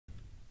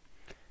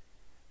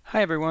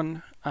Hi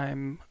everyone,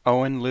 I'm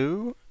Owen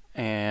Liu,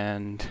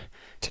 and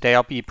today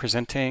I'll be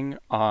presenting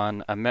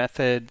on a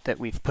method that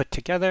we've put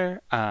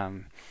together,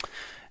 and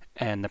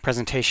the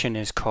presentation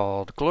is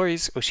called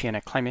GLORYS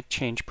Oceanic Climate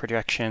Change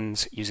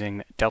Projections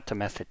using Delta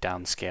Method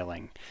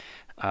Downscaling.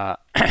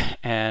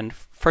 And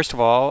first of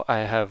all, I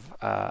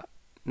have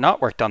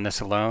not worked on this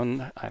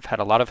alone. I've had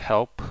a lot of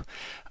help.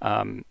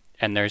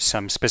 And there's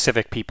some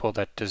specific people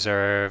that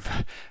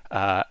deserve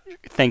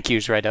thank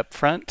yous right up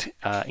front,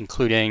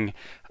 including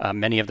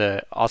many of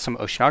the awesome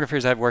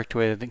oceanographers I've worked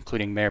with,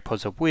 including Mayor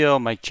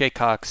Pozobuil, Mike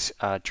Jaycox,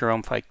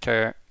 Jerome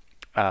Feichter,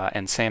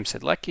 and Sam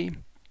Sidlecki.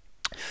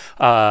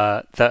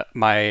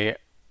 My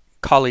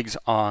colleagues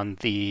on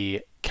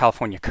the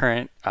California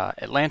Current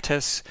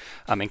Atlantis,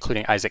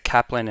 including Isaac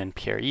Kaplan and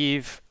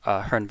Pierre-Yves,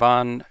 Hearn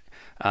Vaughn,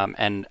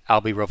 and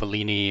Albi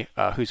Rovellini,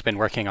 who's been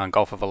working on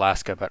Gulf of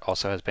Alaska, but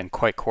also has been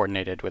quite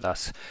coordinated with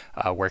us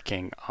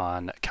working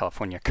on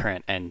California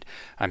Current. And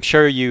I'm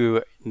sure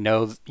you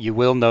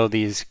will know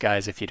these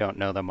guys if you don't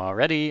know them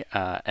already,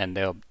 and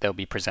they'll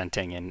be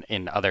presenting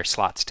in other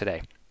slots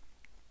today.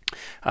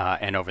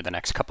 And over the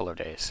next couple of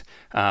days.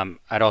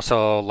 I'd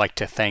also like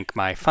to thank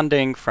my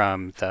funding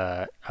from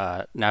the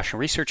National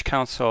Research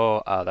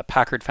Council, the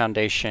Packard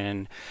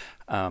Foundation,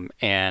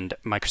 and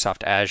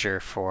Microsoft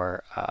Azure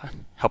for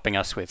helping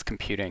us with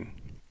computing.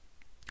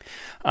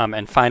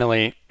 And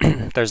finally,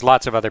 there's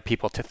lots of other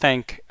people to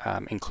thank,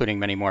 including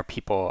many more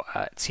people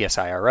at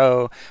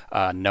CSIRO,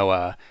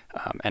 NOAA,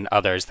 and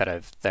others that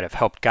have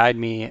helped guide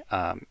me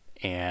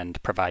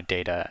and provide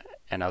data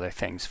and other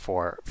things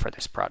for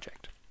this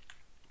project.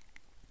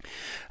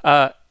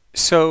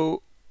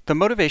 So the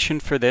motivation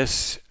for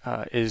this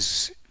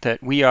is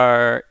that we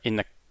are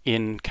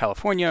in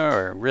California,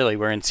 or really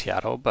we're in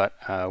Seattle, but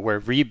we're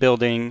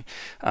rebuilding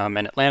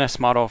an Atlantis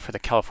model for the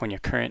California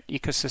Current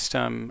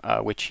ecosystem,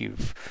 which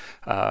you've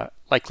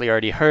likely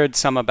already heard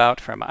some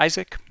about from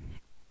Isaac.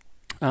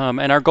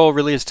 And our goal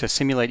really is to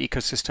simulate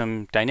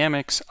ecosystem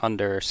dynamics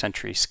under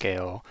century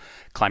scale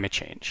climate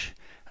change.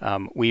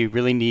 We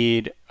really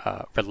need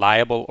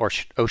reliable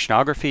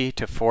oceanography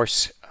to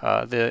force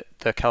the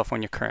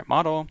California Current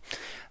model.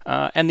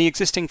 And the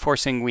existing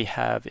forcing we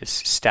have is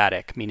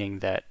static, meaning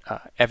that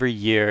every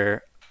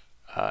year,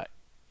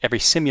 every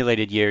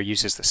simulated year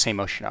uses the same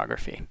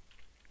oceanography.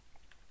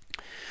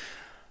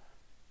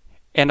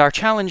 And our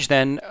challenge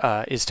then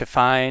is to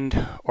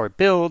find or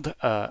build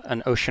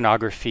an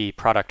oceanography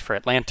product for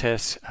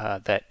Atlantis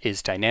that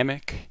is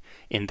dynamic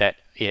in that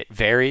it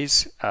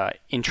varies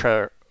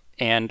intra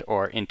and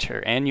or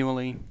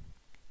interannually,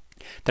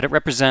 that it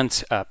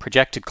represents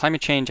projected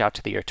climate change out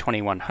to the year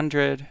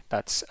 2100.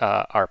 That's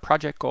our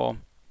project goal.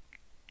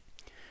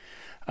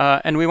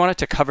 And we wanted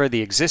to cover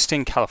the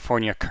existing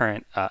California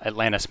Current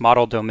Atlantis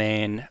model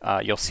domain.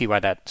 You'll see why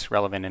that's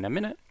relevant in a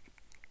minute.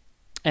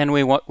 And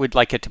we'd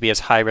like it to be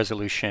as high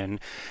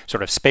resolution,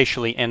 sort of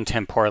spatially and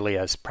temporally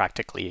as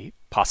practically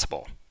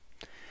possible.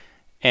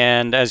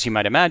 And as you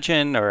might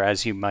imagine, or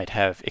as you might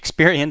have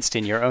experienced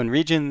in your own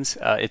regions,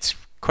 it's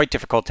quite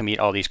difficult to meet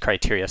all these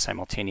criteria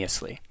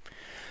simultaneously.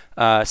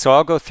 So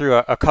I'll go through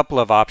a couple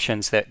of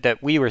options that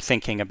we were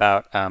thinking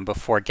about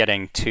before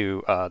getting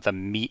to the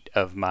meat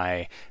of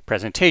my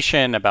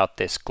presentation about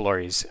this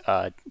GLORYS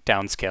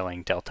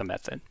downscaling delta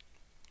method.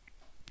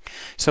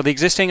 So the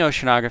existing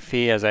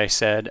oceanography, as I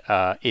said,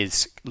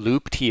 is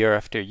looped year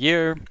after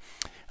year.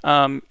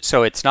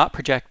 So it's not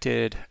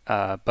projected,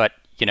 but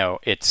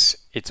it's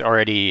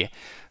already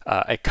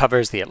it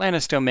covers the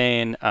Atlantis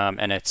domain,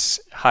 and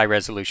it's high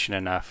resolution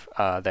enough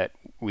that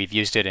we've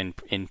used it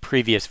in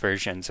previous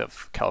versions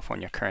of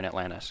California Current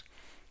Atlantis.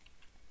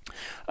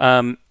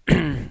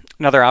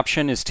 Another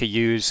option is to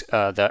use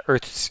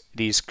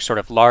these sort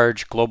of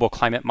large global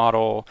climate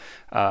model,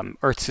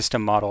 Earth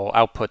system model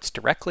outputs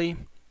directly.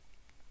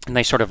 And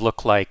they sort of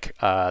look like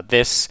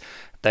this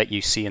that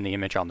you see in the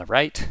image on the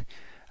right.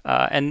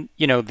 And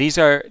these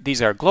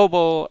are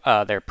global,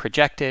 they're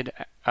projected.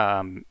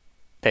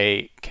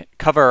 They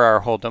cover our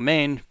whole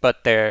domain,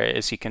 but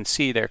as you can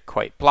see, they're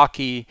quite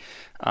blocky,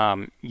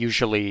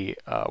 usually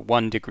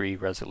 1 degree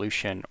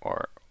resolution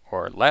or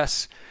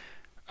less.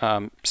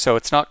 So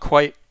it's not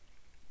quite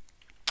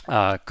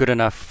good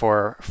enough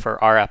for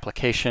our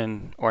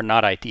application, or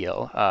not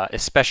ideal.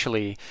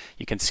 Especially,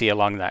 you can see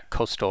along that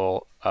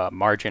coastal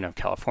margin of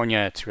California,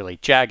 it's really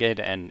jagged,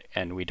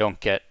 and we don't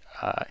get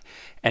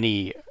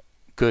any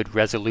good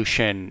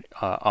resolution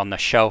on the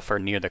shelf or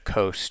near the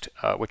coast,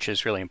 which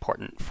is really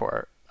important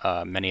for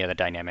many of the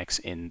dynamics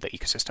in the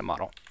ecosystem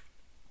model.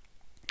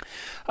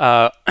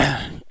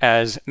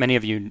 As many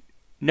of you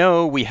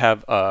know, we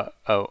have a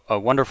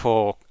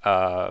wonderful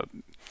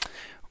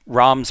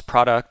ROMS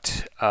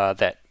product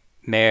that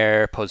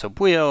Mayor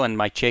Pozobuil and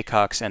Mike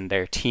Jaycox and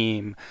their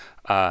team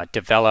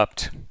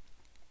developed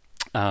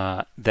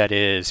that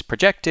is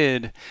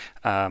projected.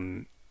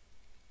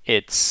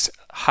 It's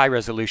high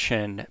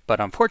resolution, but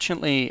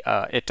unfortunately,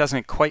 it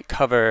doesn't quite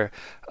cover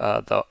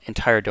the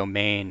entire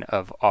domain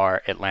of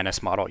our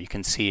Atlantis model. You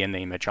can see in the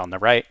image on the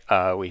right,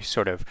 we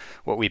sort of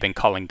what we've been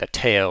calling the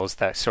tails,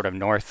 the sort of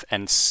north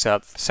and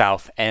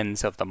south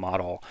ends of the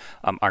model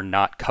are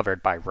not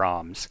covered by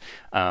ROMs.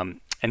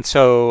 And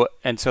so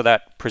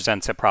that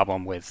presents a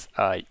problem with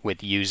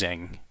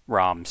using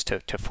ROMs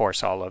to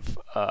force all of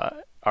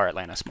our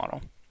Atlantis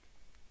model.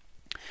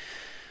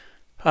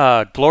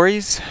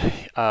 GLORYS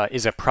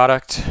is a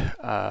product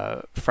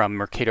from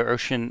Mercator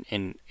Ocean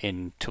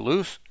in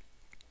Toulouse.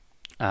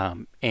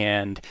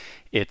 And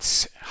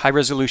it's high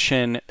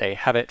resolution. They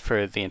have it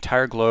for the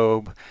entire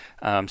globe,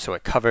 so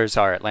it covers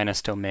our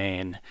Atlantis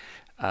domain,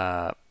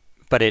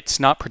 but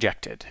it's not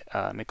projected.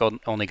 It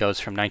only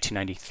goes from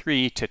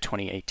 1993 to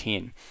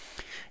 2018.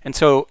 And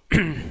so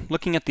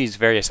looking at these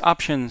various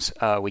options,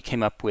 we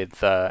came up with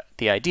the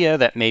idea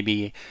that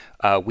maybe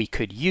we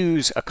could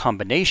use a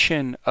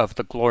combination of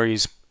the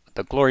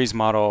GLORYS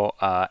model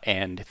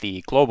and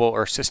the global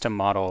Earth system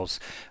models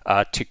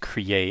to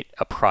create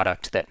a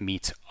product that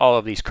meets all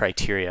of these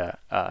criteria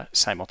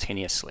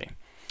simultaneously.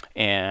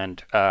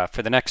 And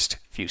for the next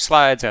few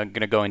slides, I'm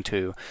going to go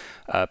into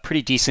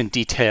pretty decent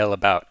detail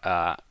about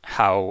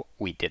how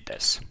we did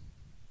this.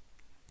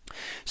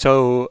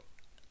 So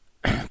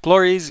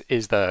GLORYS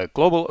is the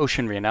Global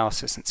Ocean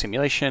Reanalysis and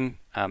Simulation.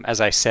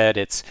 As I said,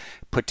 it's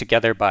put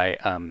together by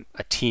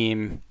a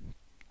team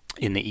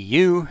in the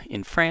EU,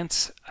 in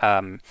France.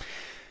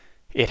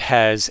 It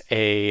has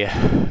a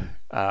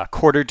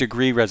 1/4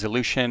 degree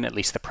resolution, at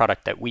least the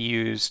product that we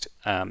used,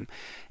 and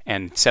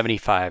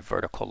 75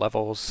 vertical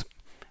levels.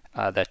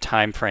 The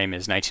time frame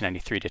is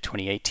 1993 to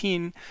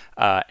 2018.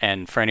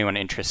 And for anyone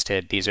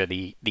interested, these are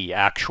the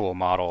actual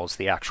models,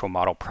 the actual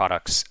model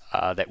products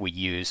that we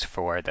use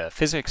for the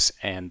physics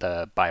and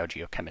the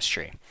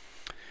biogeochemistry.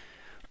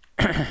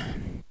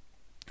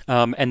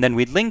 And then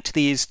we linked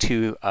these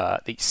to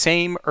the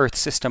same Earth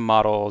system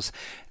models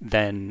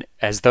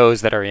as those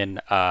that are in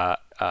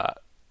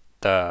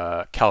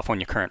the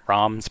California Current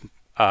ROMS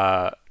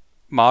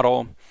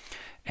model.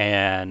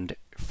 And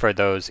for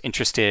those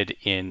interested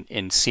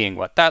in seeing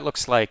what that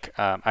looks like,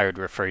 I would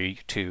refer you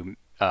to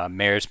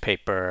Mayer's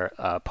paper,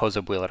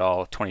 Pozobwil et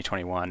al.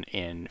 2021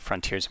 in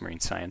Frontiers of Marine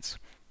Science.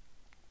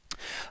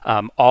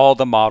 All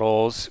the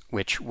models,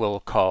 which we'll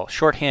call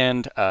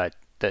shorthand, the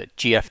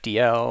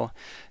GFDL,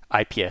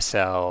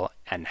 IPSL,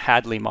 and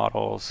Hadley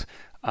models,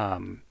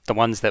 the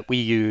ones that we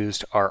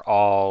used are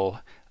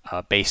all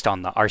based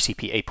on the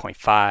RCP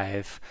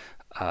 8.5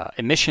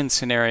 emission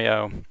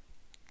scenario.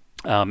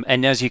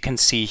 And as you can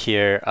see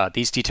here,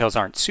 these details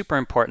aren't super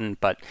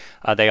important, but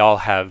they all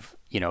have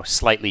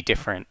slightly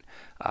different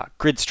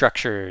grid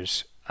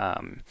structures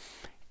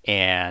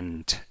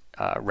and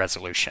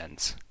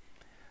resolutions.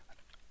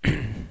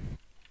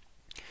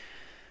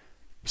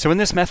 So in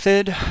this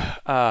method,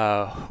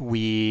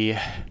 we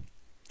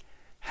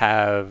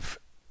have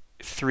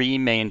 3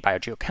 main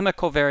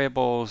biogeochemical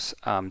variables: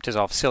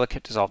 dissolved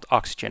silicate, dissolved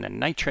oxygen, and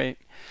nitrate,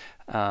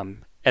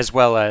 as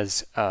well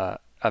as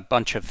a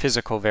bunch of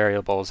physical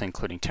variables,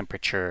 including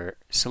temperature,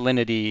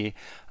 salinity,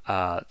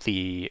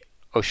 the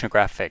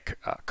oceanographic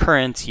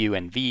currents, U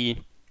and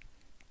V,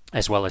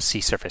 as well as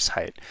sea surface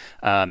height.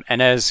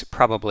 And as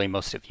probably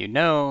most of you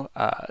know,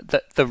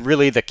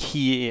 the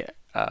key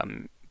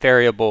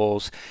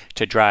variables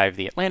to drive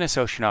the Atlantis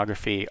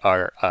oceanography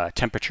are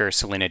temperature,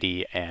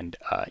 salinity, and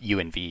U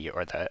and V,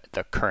 or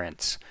the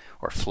currents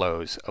or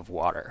flows of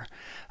water.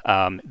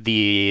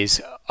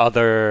 These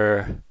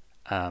other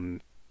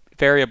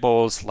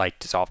variables like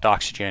dissolved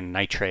oxygen,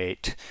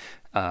 nitrate,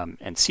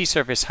 and sea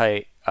surface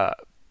height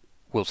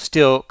could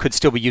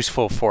still be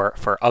useful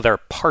for other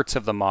parts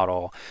of the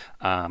model,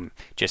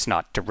 just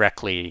not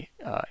directly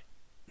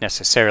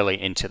necessarily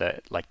into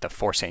the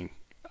forcing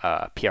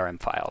PRM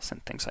files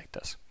and things like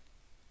this.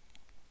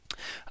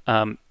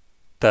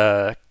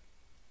 The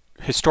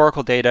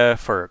historical data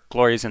for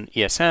GLORYS and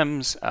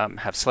ESMs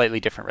have slightly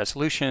different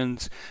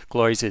resolutions.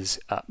 GLORYS is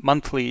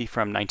monthly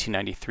from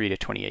 1993 to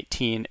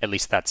 2018. At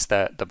least that's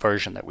the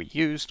version that we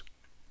used.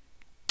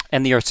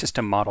 And the Earth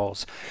system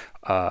models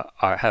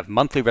have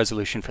monthly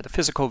resolution for the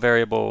physical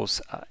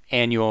variables,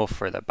 annual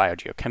for the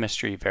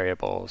biogeochemistry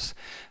variables,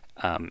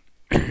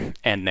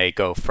 and they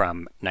go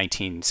from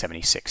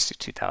 1976 to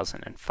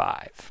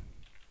 2005.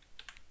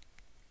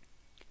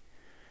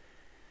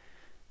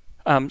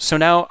 So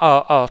now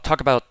I'll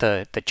talk about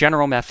the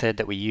general method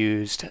that we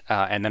used,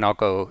 and then I'll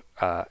go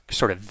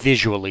sort of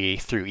visually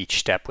through each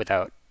step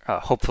without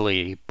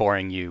hopefully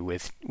boring you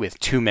with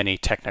too many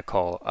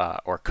technical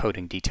or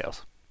coding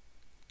details.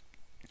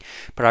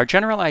 But our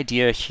general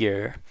idea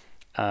here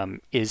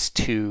is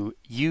to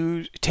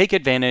take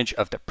advantage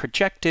of the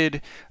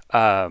projected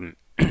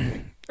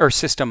Earth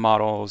system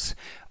models,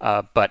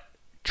 but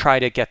try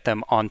to get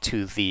them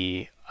onto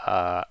the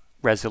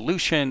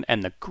resolution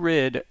and the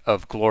grid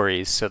of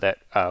GLORYS so that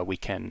we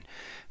can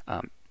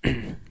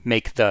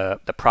make the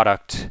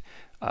product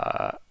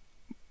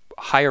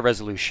higher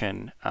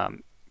resolution,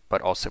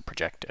 but also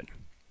projected.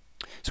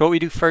 So what we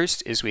do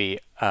first is we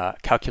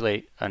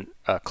calculate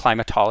a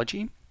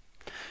climatology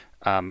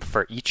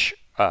for each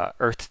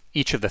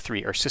each of the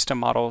 3 Earth system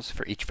models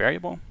for each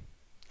variable.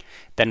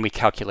 Then we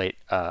calculate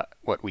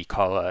what we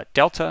call a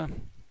delta,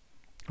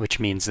 which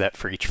means that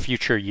for each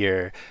future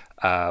year,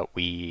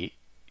 we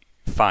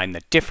find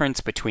the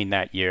difference between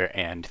that year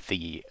and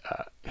the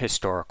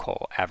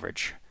historical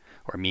average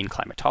or mean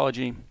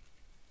climatology.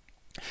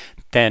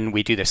 Then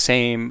we do the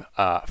same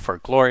for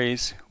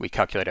GLORYS. We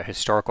calculate a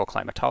historical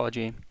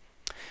climatology.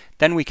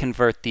 Then we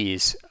convert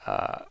these,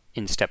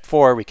 in step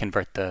 4, we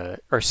convert the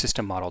Earth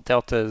system model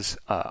deltas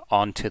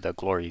onto the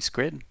GLORYS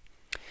grid.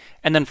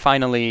 And then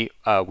finally,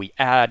 we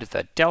add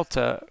the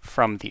delta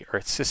from the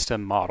Earth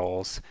system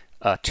models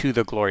to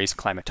the GLORYS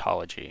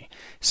climatology.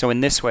 So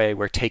in this way,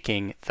 we're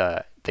taking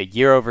the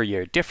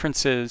year-over-year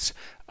differences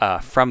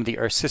from the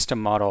Earth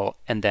system model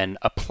and then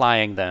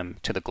applying them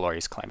to the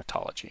GLORYS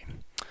climatology.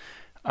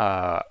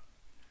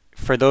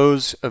 For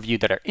those of you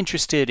that are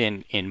interested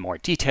in more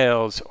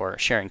details or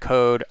sharing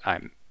code,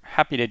 I'm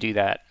happy to do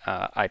that.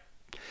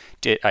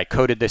 I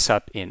coded this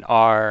up in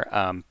R,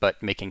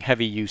 but making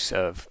heavy use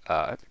of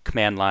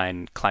command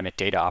line climate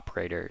data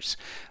operators,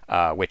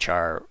 which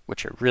are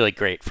really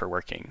great for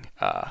working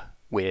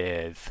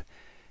with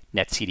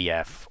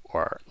NetCDF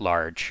or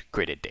large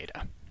gridded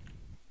data.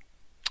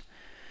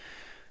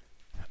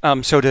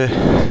 So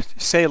to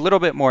say a little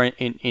bit more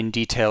in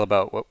detail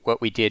about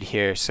what we did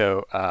here,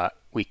 so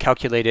we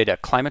calculated a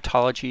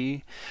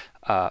climatology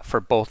for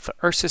both the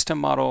Earth system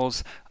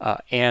models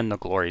and the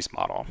GLORYS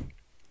model.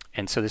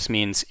 And so this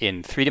means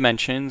in 3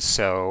 dimensions,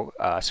 so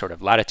sort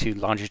of latitude,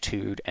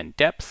 longitude, and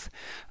depth,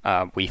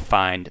 we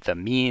find the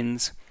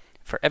means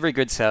for every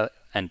grid cell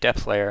and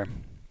depth layer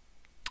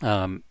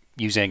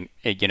using,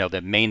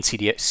 the main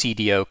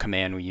CDO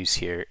command we use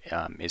here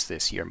is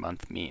this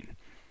year-month mean.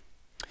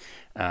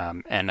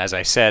 And as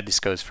I said, this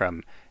goes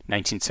from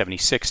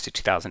 1976 to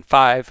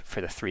 2005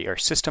 for the 3 Earth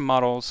system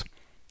models.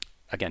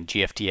 Again,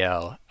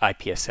 GFDL,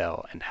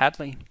 IPSL, and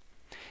Hadley.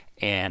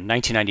 And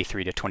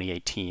 1993 to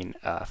 2018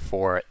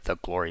 for the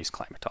GLORYS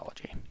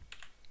climatology.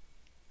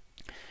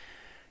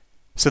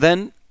 So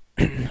then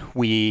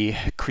we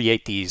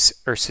create these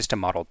Earth system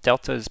model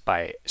deltas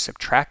by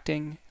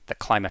subtracting the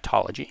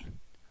climatology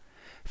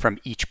from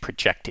each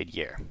projected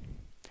year.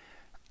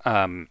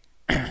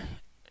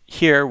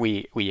 Here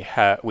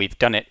we've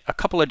done it a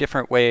couple of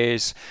different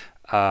ways.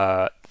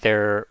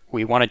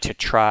 We wanted to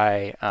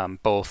try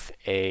both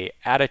a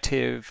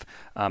additive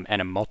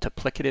and a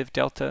multiplicative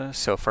delta.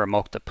 So for a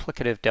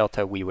multiplicative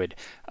delta, we would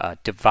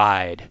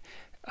divide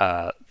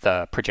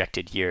the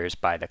projected years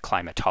by the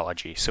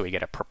climatology, so we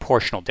get a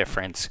proportional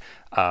difference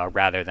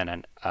rather than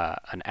an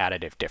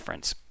additive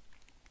difference.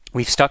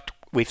 We've stuck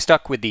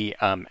with the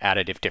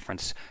additive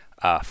difference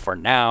for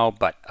now,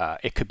 but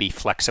it could be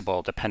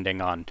flexible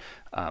depending on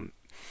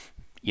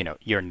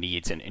your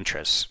needs and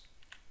interests.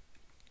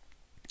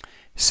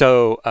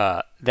 So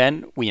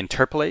then we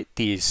interpolate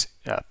these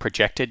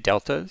projected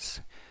deltas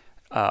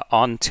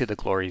onto the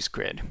GLORYS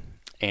grid.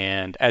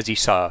 And as you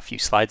saw a few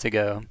slides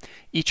ago,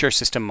 each Earth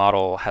system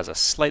model has a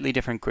slightly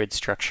different grid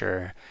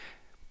structure.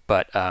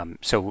 But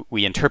so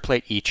we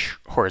interpolate each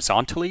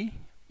horizontally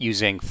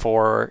using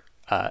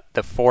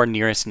the 4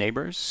 nearest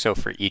neighbors. So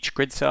for each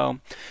grid cell,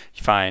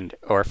 you find,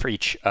 or for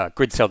each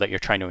grid cell that you're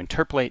trying to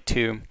interpolate to,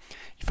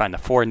 you find the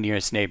 4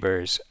 nearest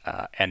neighbors,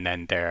 and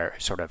then they're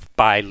sort of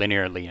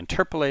bilinearly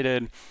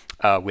interpolated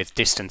with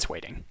distance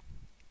weighting.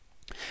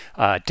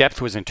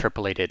 Depth was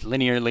interpolated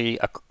linearly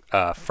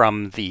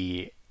from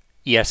the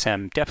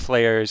ESM depth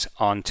layers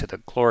onto the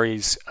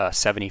GLORYS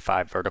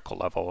 75 vertical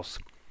levels.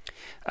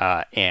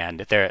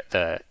 And there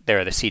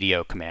are the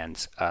CDO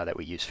commands that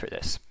we use for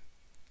this,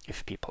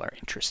 if people are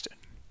interested.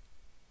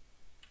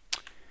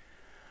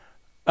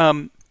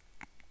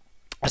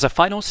 As a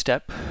final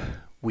step,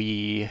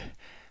 we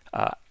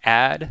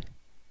add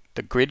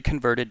the grid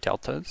converted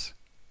deltas.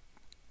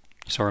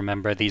 So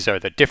remember, these are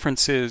the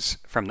differences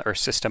from the Earth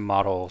system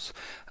models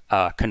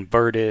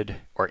converted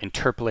or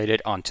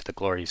interpolated onto the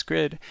GLORYS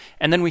grid.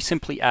 And then we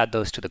simply add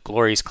those to the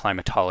GLORYS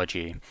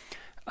climatology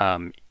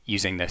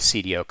using the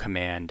CDO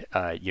command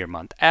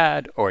year-month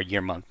add or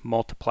year-month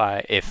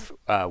multiply if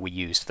we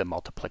used the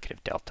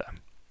multiplicative delta.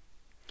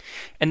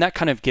 And that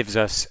kind of gives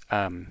us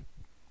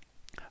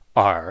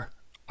our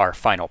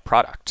final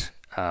product.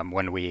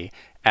 When we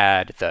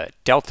add the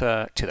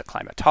delta to the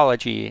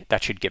climatology,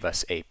 that should give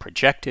us a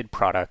projected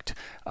product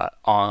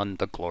on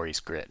the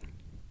GLORYS grid.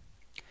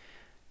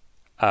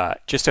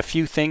 Just a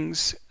few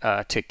things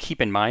to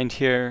keep in mind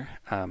here.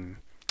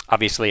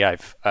 Obviously,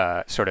 I've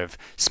sort of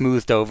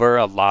smoothed over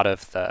a lot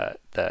of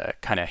the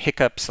kind of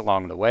hiccups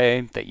along the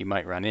way that you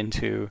might run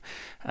into.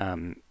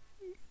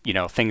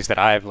 Things that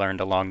I've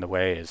learned along the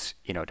way is,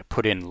 to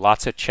put in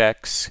lots of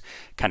checks,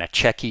 kind of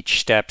check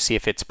each step, see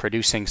if it's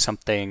producing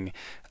something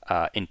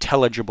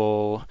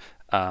intelligible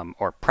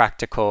or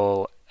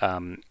practical,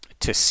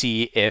 to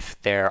see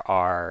if there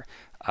are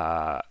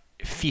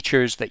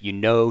features that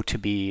to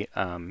be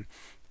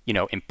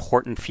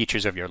important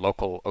features of your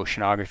local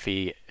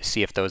oceanography,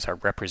 see if those are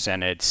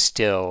represented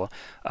still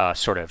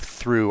sort of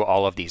through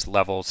all of these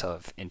levels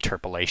of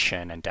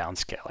interpolation and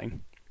downscaling.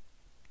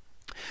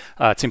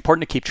 It's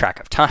important to keep track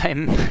of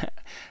time,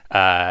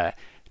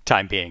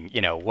 time being,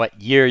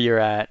 what year you're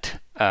at,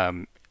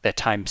 the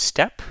time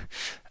step.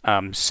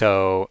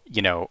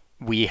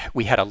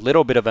 We had a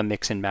little bit of a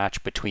mix and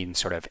match between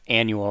sort of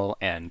annual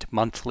and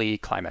monthly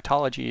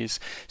climatologies.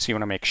 So you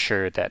want to make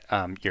sure that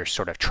you're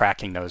sort of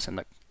tracking those in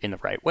the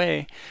right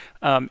way.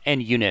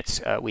 And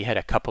units, we had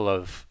a couple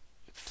of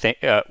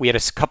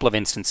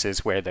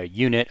instances where the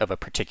unit of a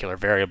particular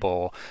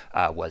variable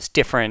was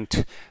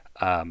different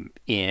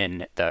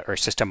in the Earth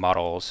system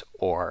models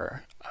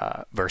or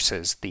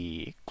versus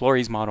the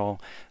GLORYS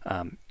model.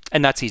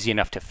 And that's easy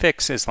enough to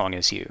fix as long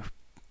as you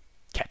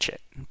catch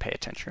it and pay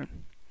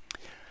attention.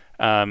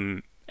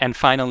 And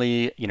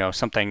finally,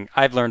 something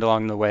I've learned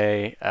along the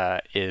way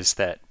is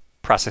that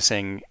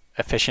processing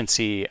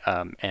efficiency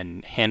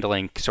and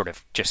handling sort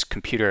of just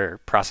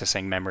computer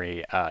processing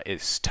memory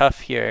is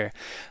tough here.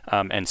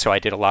 And so I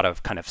did a lot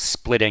of kind of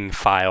splitting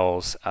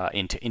files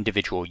into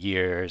individual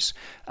years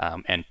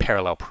and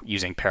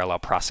using parallel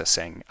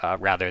processing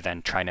rather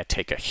than trying to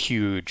take a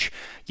huge,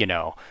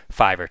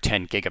 5 or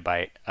 10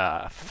 gigabyte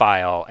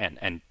file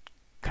and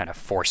kind of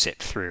force it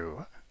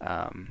through.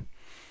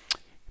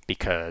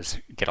 Because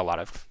get a lot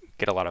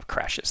of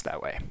crashes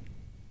that way.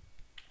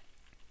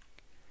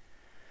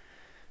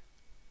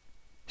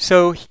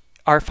 So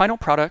our final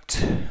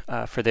product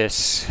for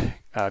this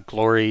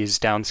GLORYS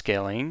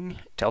downscaling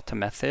delta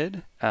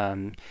method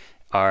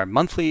are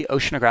monthly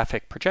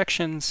oceanographic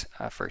projections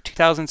for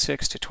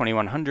 2006 to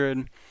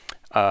 2100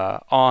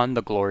 on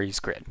the GLORYS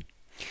grid.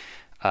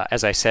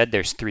 As I said,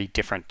 there's 3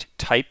 different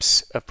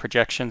types of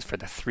projections for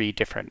the 3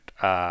 different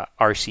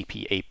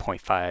RCP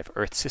 8.5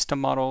 Earth system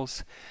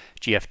models,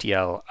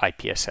 GFDL,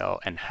 IPSL,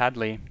 and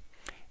Hadley,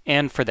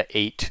 and for the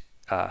 8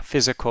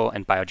 physical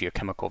and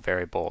biogeochemical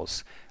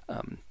variables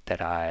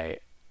that I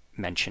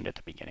mentioned at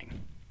the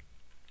beginning.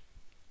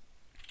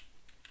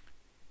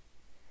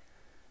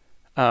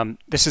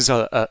 This is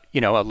a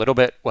little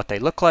bit what they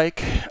look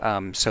like.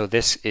 So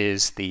this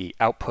is the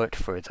output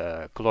for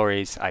the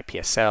GLORYS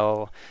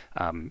IPSL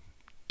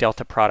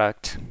delta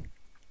product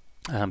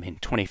in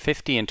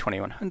 2050 and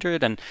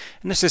 2100, and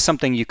this is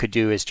something you could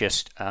do is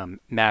just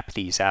map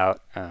these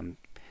out.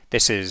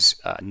 This is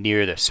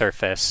near the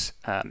surface,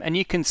 and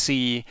you can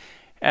see,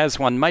 as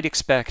one might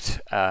expect,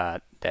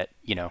 that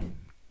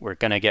we're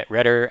going to get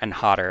redder and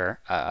hotter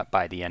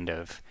by the end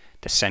of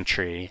the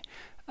century,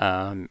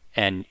 and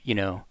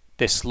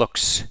this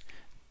looks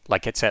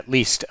like it's at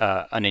least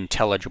an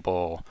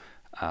intelligible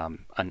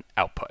an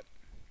output.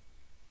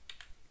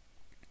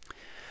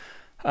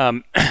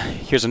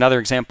 Here's another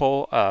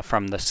example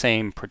from the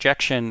same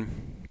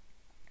projection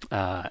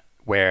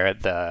where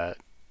the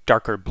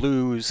darker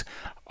blues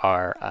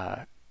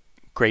are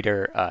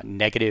greater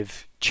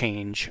negative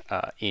change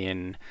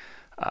in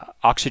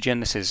oxygen.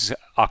 This is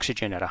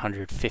oxygen at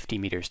 150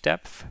 meters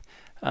depth.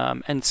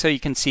 And so you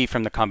can see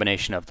from the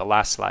combination of the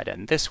last slide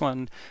and this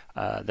one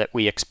that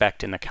we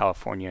expect in the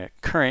California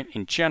current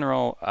in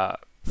general,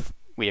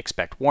 we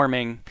expect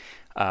warming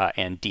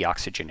and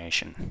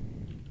deoxygenation.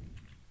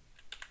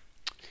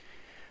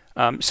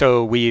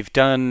 So we've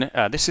done,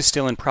 this is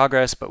still in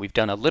progress, but we've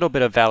done a little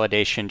bit of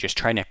validation, just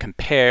trying to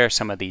compare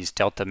some of these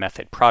delta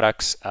method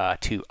products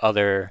to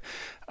other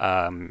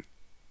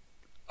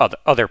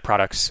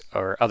products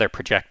or other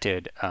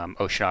projected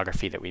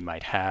oceanography that we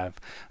might have.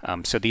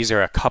 So these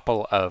are a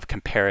couple of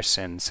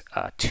comparisons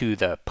to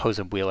the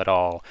Posabwil et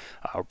al.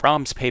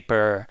 ROMS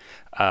paper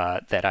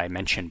that I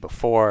mentioned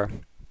before.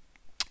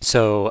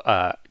 So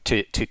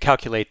to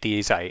calculate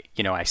these, I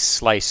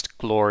sliced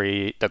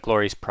the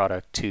GLORYS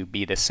product to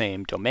be the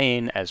same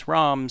domain as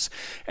ROMS,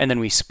 and then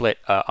we split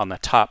on the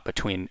top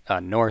between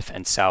north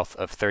and south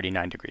of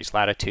 39 degrees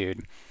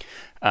latitude.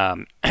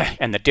 And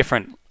the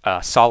different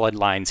solid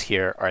lines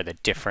here are the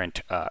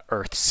different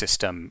Earth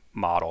system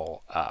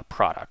model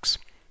products.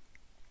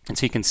 And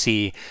so you can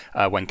see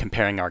when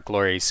comparing our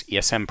GLORYS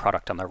ESM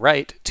product on the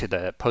right to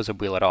the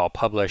Posabwil et al.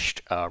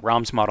 Published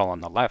ROMS model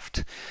on the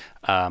left,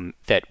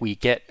 that we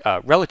get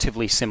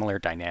relatively similar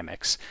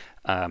dynamics.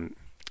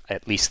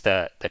 At least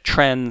the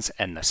trends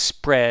and the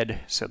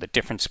spread, so the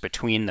difference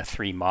between the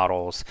 3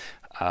 models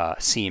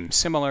seem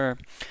similar.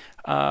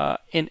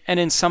 And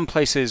in some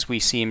places we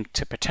seem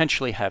to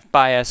potentially have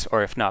bias,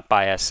 or if not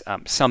bias,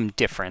 some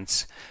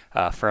difference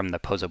from the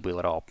Posabwil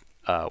et al.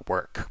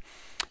 Work.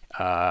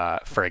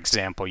 For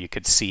example, you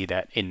could see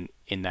that in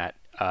that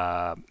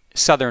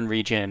southern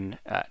region,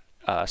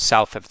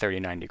 south of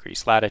 39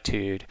 degrees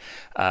latitude,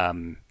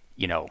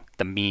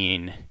 the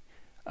mean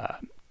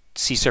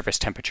sea surface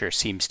temperature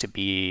seems to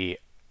be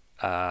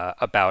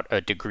about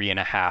 1.5 degrees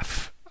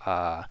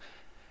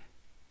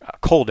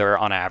colder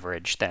on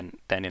average than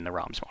in the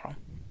ROMS model.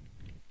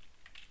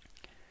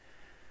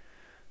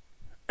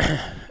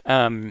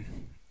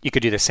 You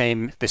could do the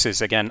same. This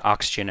is again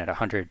oxygen at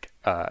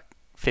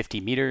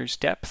 150 meters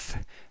depth,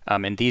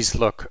 and these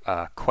look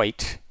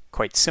quite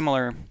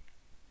similar.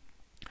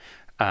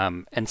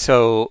 And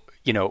so,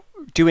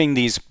 doing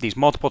these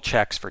multiple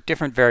checks for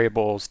different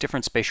variables,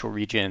 different spatial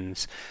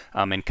regions,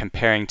 and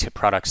comparing to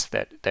products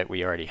that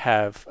we already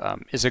have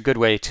is a good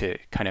way to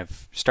kind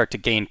of start to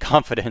gain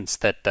confidence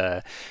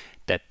that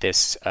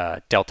this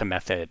delta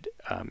method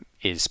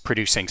is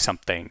producing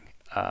something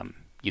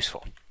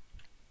useful.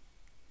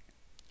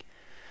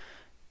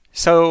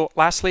 So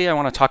lastly, I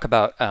want to talk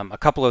about a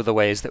couple of the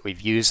ways that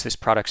we've used this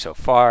product so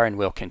far and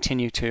will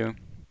continue to.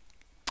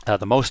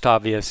 The most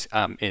obvious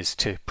is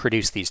to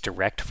produce these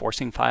direct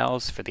forcing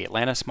files for the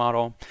Atlantis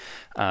model.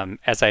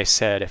 As I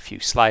said a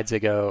few slides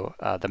ago,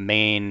 the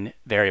main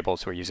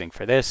variables we're using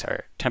for this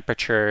are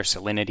temperature,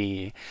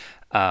 salinity,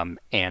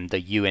 and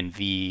the U and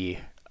V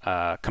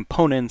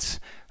components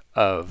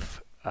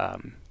of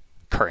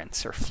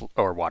currents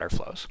or water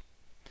flows.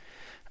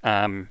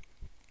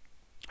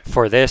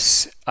 For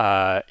this,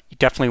 you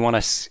definitely want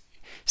to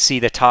see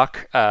the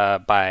talk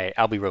by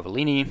Albi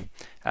Rovellini.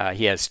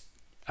 He has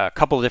a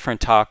couple of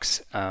different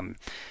talks,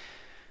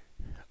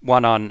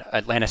 one on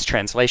Atlantis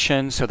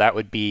translation. So that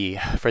would be,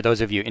 for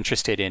those of you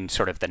interested in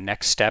sort of the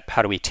next step,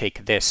 how do we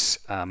take this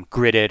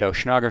gridded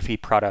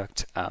oceanography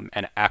product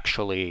and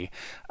actually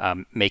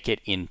make it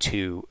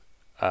into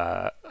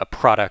a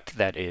product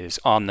that is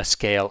on the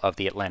scale of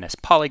the Atlantis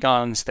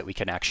polygons that we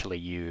can actually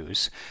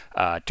use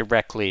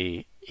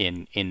directly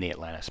in the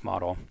Atlantis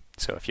model.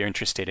 So if you're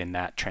interested in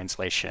that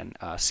translation,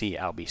 see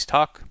Albi's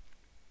talk.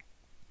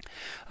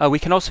 We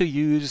can also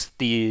use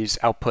these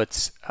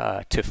outputs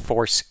to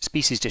force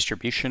species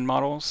distribution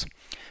models,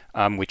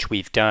 which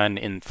we've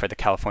done for the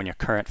California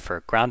current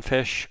for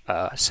groundfish.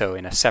 So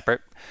in a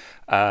separate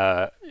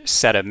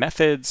set of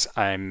methods,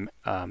 I'm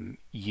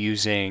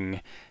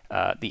using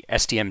the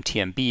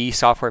SDM-TMB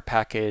software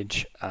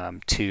package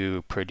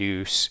to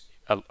produce,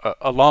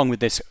 along with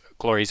this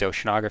GLORYS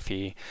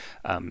oceanography,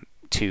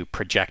 to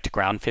project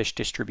groundfish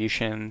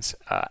distributions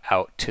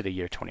out to the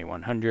year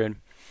 2100.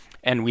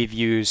 And we've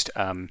used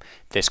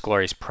this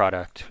GLORYS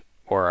product,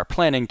 or are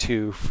planning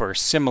to, for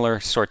similar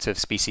sorts of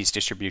species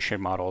distribution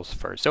models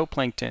for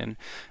zooplankton,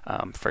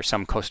 for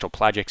some coastal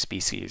pelagic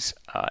species,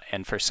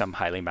 and for some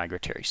highly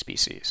migratory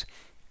species.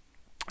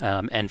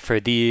 And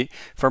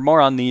for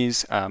more on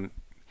these,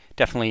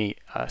 definitely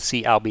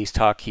see Albi's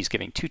talk. He's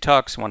giving two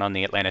talks, one on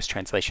the Atlantis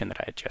translation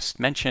that I had just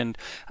mentioned,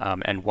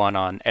 and one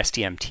on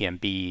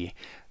SDM-TMB.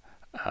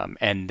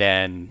 And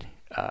then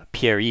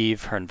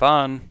Pierre-Yves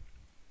Hernvan,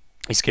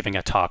 he's giving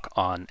a talk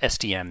on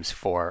SDMs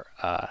for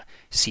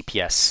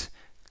CPS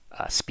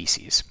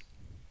species.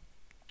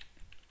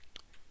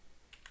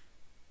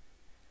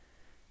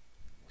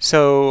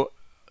 So,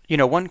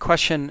 one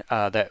question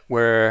that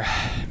we're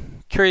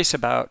curious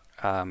about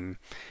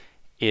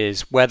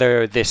is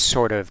whether this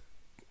sort of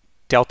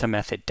delta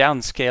method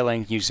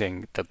downscaling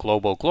using the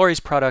global GLORYS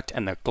product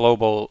and the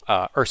global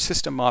Earth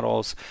system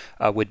models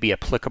would be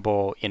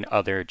applicable in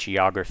other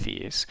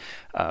geographies.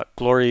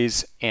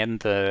 GLORYS and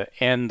the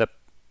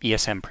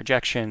ESM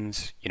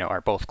projections, are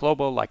both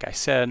global, like I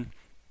said,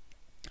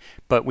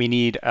 but we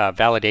need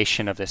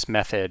validation of this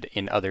method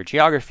in other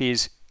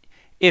geographies.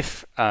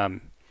 If all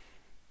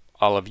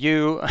of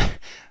you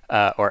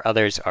or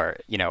others are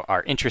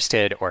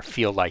interested or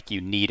feel like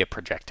you need a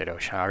projected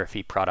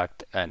oceanography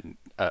product and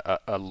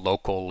a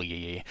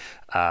locally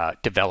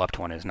developed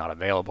one is not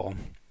available.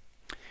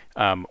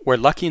 We're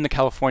lucky in the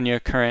California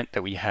current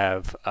that we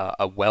have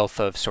a wealth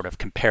of sort of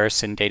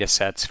comparison data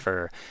sets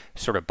for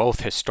sort of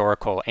both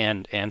historical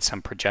and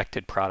some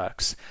projected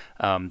products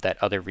that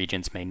other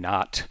regions may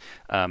not.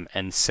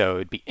 And so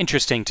it'd be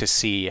interesting to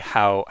see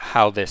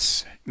how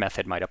this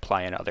method might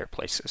apply in other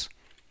places.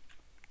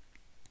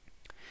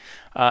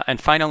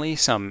 And finally,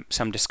 some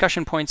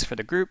discussion points for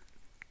the group.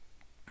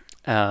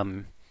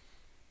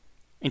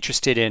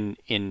 Interested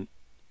in,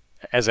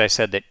 as I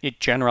said, that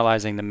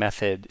generalizing the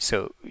method.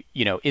 So,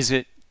 is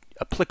it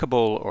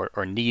applicable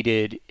or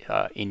needed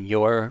in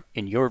your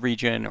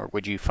region, or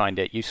would you find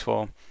it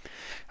useful?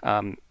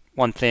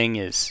 One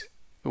thing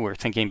we're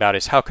thinking about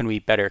is how can we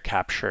better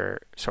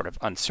capture sort of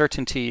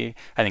uncertainty?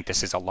 I think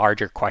this is a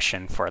larger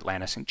question for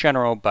Atlantis in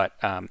general, but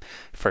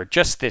for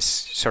just this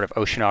sort of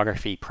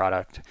oceanography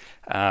product,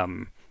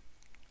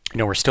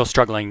 we're still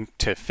struggling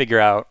to figure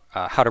out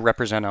how to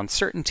represent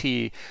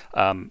uncertainty.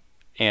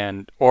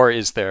 Or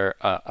is there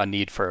a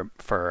need for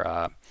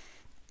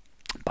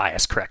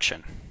bias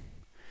correction?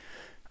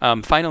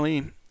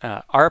 Finally,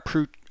 our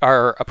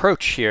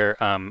approach here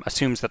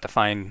assumes that the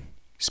fine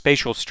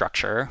spatial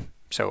structure,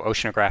 so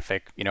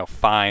oceanographic,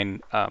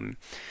 fine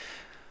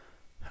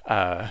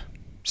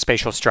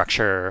spatial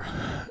structure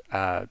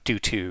due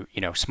to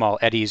small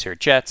eddies or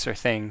jets or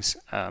things,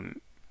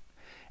 and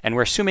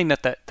we're assuming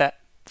that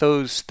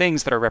those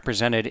things that are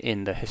represented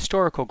in the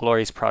historical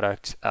GLORYS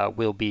product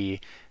will be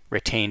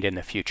retained in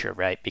the future,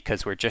 right?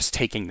 Because we're just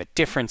taking the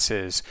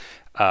differences,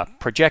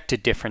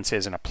 projected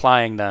differences, and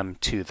applying them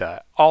to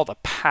all the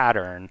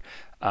pattern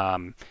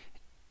and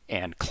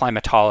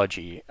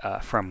climatology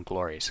from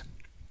GLORYS.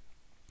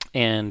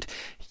 And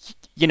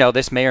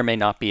this may or may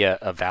not be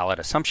a valid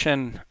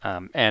assumption.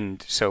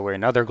 And so we're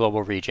in other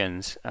global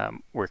regions.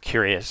 We're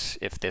curious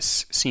if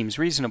this seems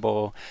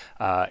reasonable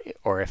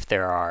or if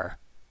there are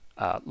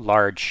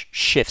large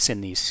shifts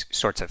in these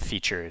sorts of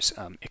features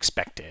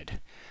expected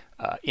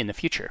in the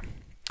future.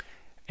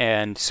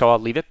 And so I'll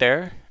leave it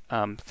there.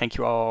 Thank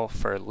you all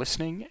for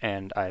listening,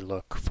 and I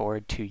look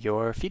forward to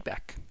your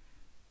feedback.